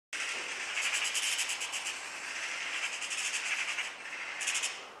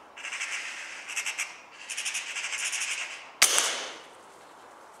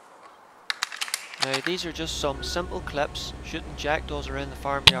Now these are just some simple clips shooting jackdaws around the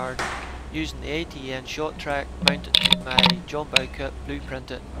farmyard using the ATN shot track mounted to my John Bowkett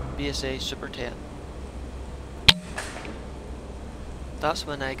blueprinted BSA Superten. That's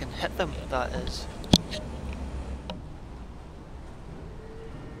when I can hit them, that is.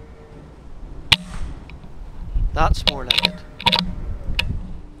 That's more like it.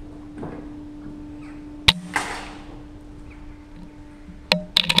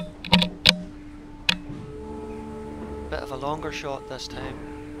 Bit of a longer shot this time.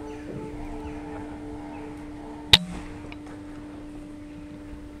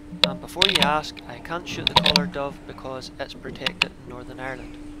 And before you ask, I can't shoot the collared dove because it's protected in Northern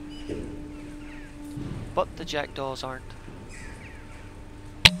Ireland. But the jackdaws aren't.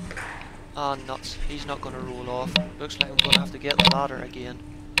 Ah, nuts, he's not going to roll off. Looks like I'm going to have to get the ladder again.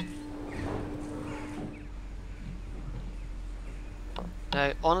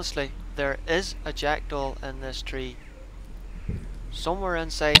 Now, honestly, there is a jackdaw in this tree. Somewhere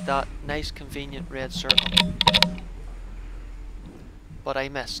inside that nice convenient red circle. But I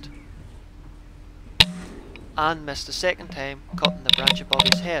missed. And missed a second time, cutting the branch above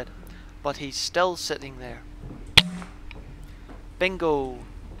his head. But he's still sitting there. Bingo!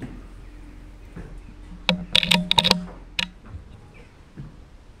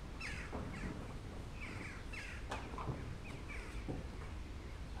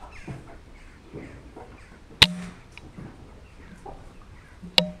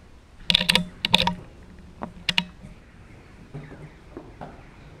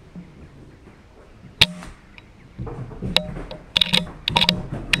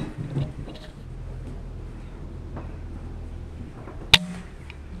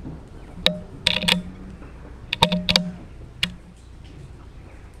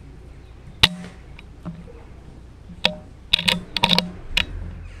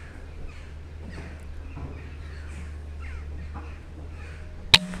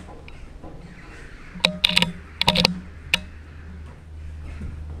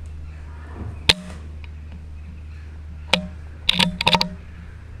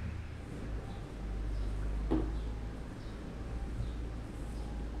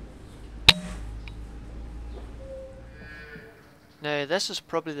 Now this is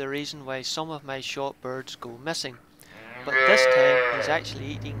probably the reason why some of my shot birds go missing, but this time he's actually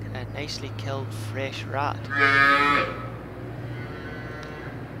eating a nicely killed fresh rat.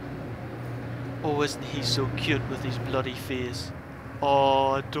 Oh, isn't he so cute with his bloody face?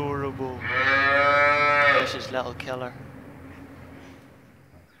 Oh, adorable. Vicious little killer.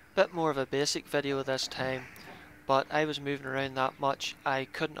 Bit more of a basic video this time, but I was moving around that much I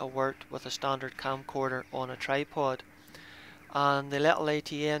couldn't have worked with a standard camcorder on a tripod. And the little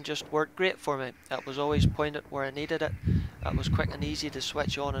ATN just worked great for me. It was always pointed where I needed it. It was quick and easy to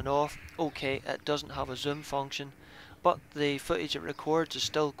switch on and off. Okay, it doesn't have a zoom function, but the footage it records is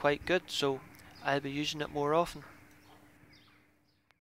still quite good, so I'll be using it more often.